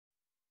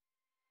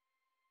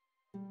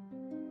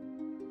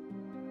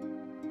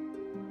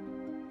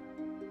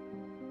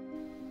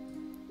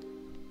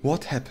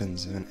What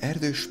happens when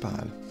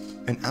Erdős-Pál,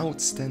 an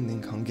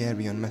outstanding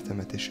Hungarian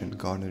mathematician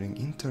garnering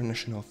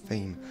international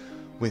fame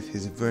with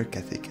his work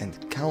ethic and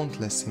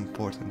countless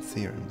important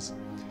theorems,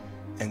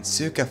 and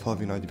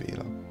Szőkefalvi-Nagy,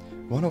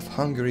 one of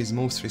Hungary's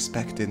most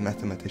respected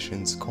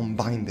mathematicians,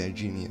 combine their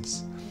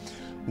genius?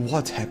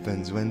 What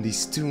happens when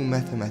these two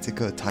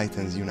mathematical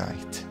titans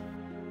unite?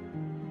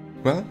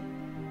 Well,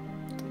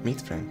 meet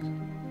Frank.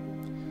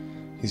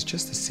 He's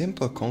just a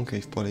simple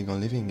concave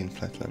polygon living in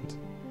flatland.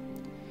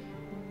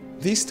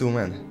 These two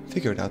men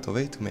figured out a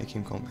way to make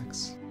him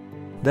convex.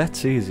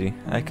 That's easy.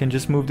 I can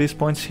just move these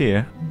points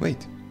here.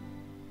 Wait,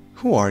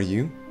 who are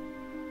you?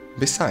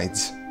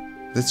 Besides,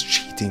 that's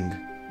cheating.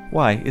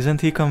 Why?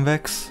 Isn't he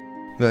convex?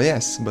 Well,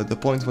 yes, but the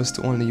point was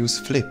to only use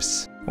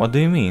flips. What do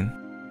you mean?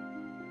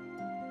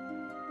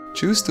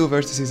 Choose two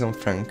vertices on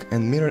Frank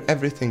and mirror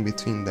everything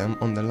between them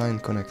on the line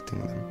connecting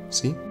them.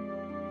 See?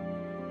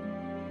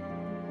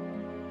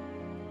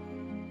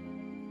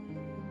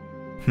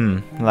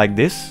 Like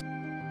this?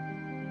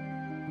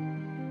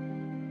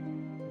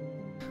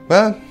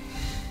 Well,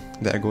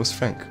 there goes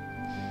Frank.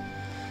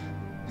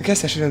 I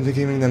guess I shouldn't be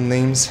giving them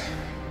names.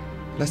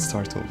 Let's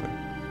start over.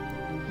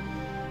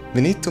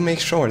 We need to make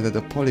sure that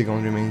the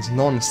polygon remains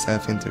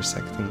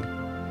non-self-intersecting.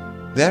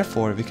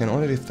 Therefore, we can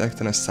only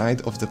reflect on a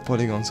side of the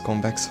polygon's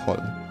convex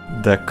hull.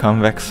 The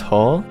convex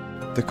hull?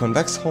 The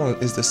convex hull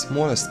is the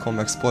smallest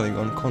convex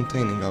polygon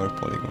containing our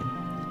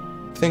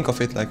polygon. Think of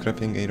it like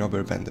wrapping a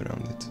rubber band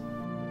around it.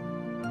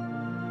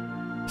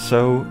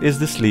 So, is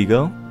this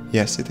legal?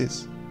 Yes, it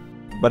is.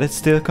 But it's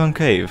still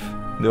concave.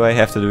 Do I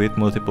have to do it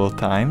multiple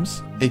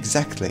times?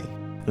 Exactly.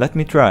 Let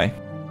me try.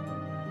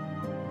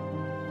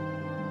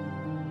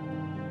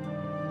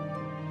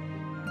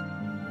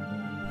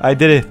 I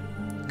did it!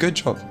 Good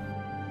job.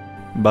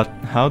 But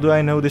how do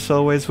I know this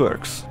always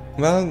works?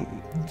 Well,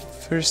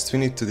 first we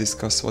need to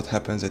discuss what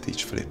happens at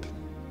each flip.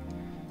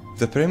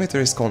 The perimeter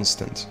is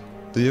constant.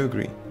 Do you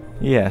agree?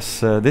 Yes,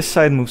 this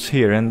side moves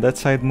here and that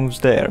side moves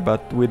there,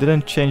 but we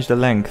didn't change the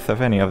length of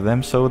any of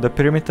them, so the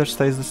perimeter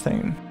stays the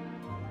same.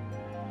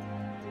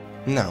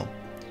 Now,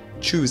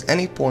 choose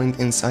any point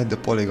inside the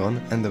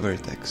polygon and the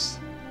vertex.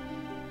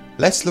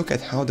 Let's look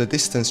at how the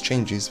distance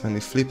changes when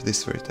we flip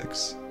this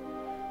vertex.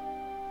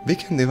 We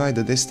can divide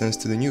the distance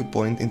to the new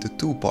point into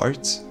two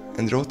parts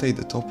and rotate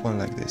the top one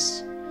like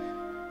this.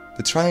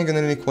 The triangle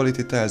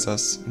inequality tells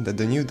us that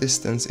the new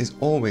distance is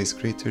always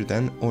greater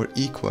than or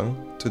equal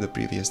to the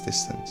previous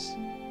distance.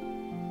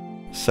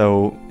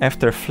 So,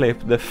 after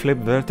flip, the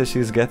flipped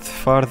vertices get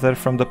farther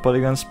from the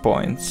polygon's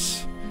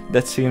points.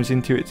 That seems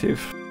intuitive.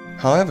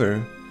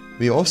 However,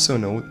 we also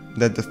know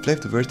that the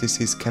flipped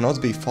vertices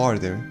cannot be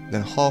farther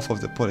than half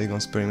of the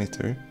polygon's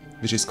perimeter,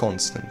 which is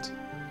constant.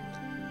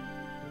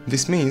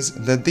 This means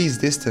that these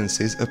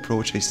distances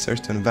approach a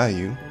certain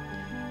value.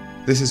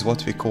 This is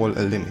what we call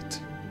a limit.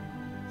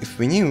 If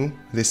we knew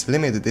this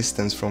limit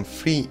distance from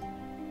 3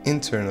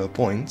 internal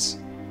points,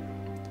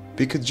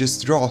 we could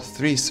just draw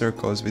 3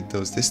 circles with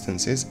those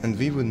distances and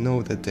we would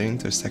know that their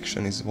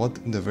intersection is what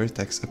the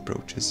vertex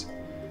approaches.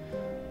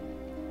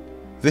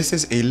 This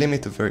is a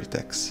limit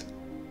vertex.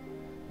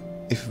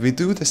 If we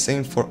do the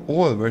same for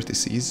all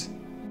vertices,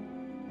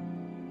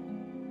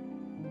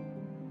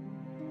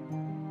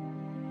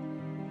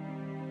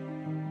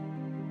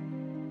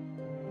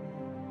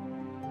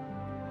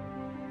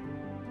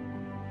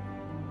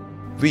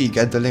 we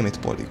get the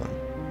limit polygon.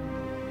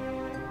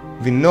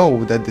 We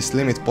know that this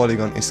limit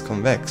polygon is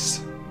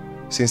convex,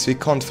 since we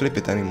can't flip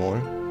it anymore,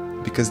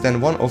 because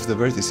then one of the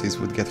vertices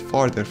would get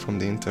farther from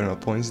the internal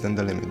points than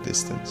the limit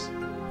distance.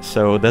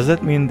 So does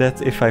that mean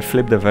that if I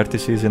flip the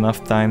vertices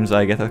enough times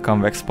I get a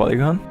convex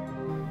polygon?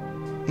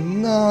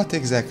 Not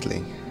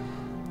exactly.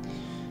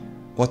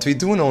 What we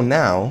do know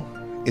now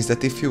is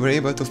that if you were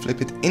able to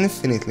flip it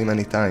infinitely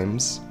many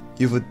times,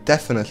 you would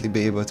definitely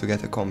be able to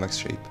get a convex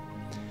shape.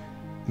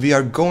 We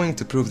are going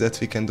to prove that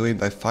we can do it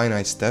by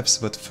finite steps,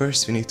 but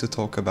first we need to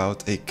talk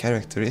about a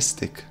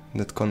characteristic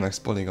that convex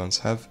polygons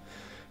have,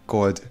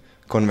 called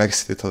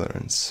convexity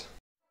tolerance.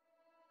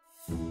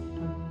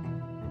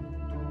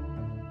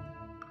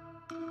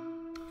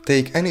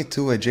 Take any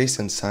two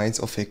adjacent sides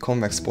of a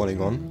convex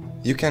polygon.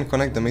 You can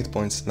connect the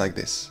midpoints like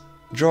this.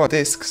 Draw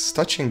discs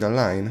touching the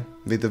line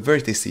with the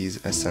vertices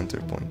as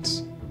center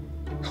points.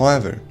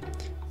 However,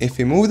 if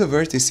we move the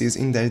vertices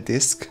in their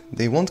disc,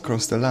 they won't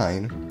cross the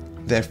line.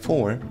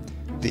 Therefore,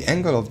 the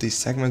angle of these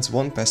segments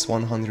won't pass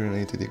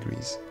 180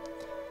 degrees.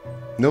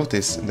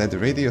 Notice that the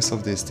radius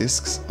of these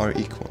discs are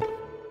equal.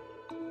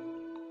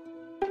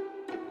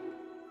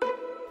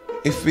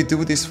 If we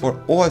do this for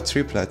all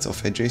triplets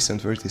of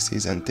adjacent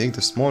vertices and take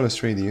the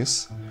smallest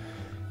radius,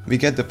 we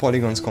get the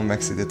polygon's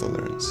convexity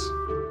tolerance.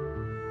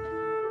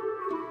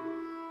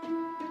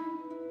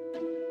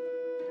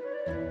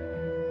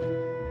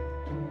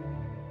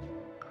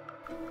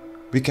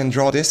 We can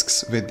draw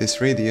discs with this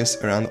radius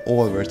around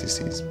all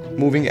vertices.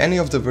 Moving any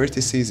of the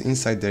vertices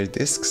inside their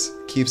discs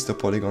keeps the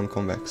polygon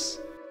convex.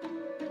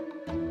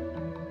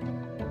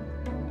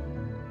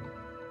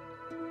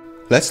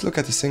 Let's look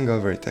at a single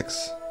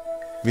vertex.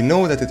 We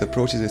know that it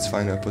approaches its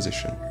final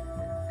position.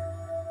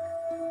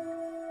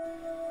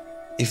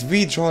 If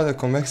we draw the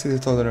convexity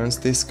tolerance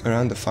disk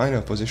around the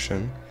final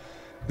position,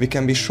 we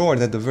can be sure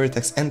that the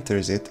vertex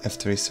enters it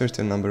after a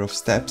certain number of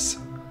steps,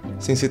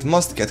 since it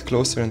must get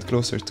closer and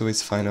closer to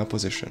its final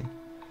position.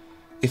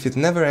 If it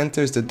never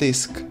enters the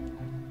disk,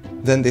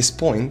 then this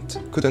point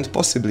couldn't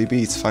possibly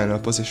be its final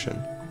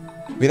position.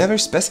 We never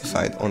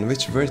specified on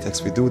which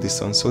vertex we do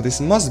this on, so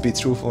this must be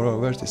true for all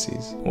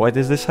vertices. Why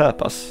does this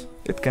help us?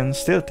 It can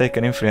still take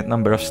an infinite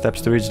number of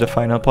steps to reach the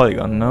final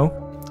polygon, no?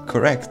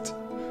 Correct,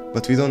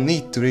 but we don't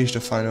need to reach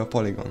the final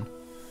polygon.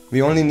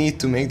 We only need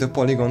to make the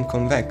polygon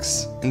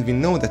convex, and we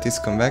know that it's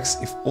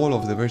convex if all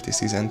of the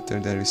vertices enter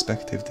their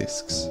respective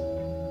disks.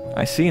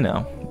 I see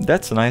now.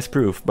 That's a nice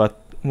proof, but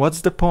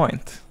what's the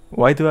point?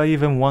 Why do I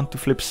even want to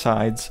flip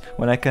sides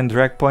when I can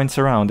drag points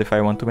around if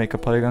I want to make a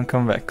polygon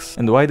convex?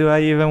 And why do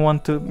I even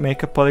want to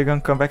make a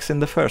polygon convex in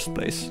the first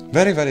place?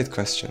 Very valid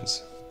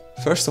questions.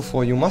 First of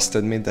all, you must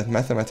admit that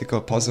mathematical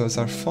puzzles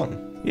are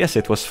fun. Yes,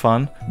 it was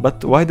fun,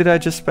 but why did I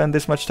just spend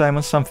this much time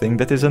on something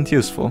that isn't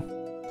useful?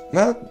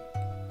 Well,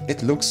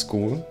 it looks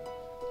cool.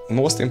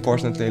 Most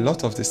importantly, a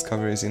lot of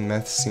discoveries in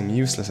math seem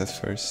useless at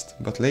first,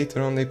 but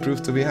later on they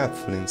prove to be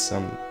helpful in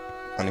some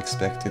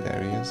unexpected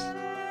areas.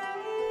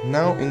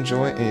 Now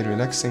enjoy a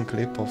relaxing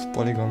clip of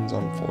polygons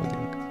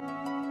unfolding.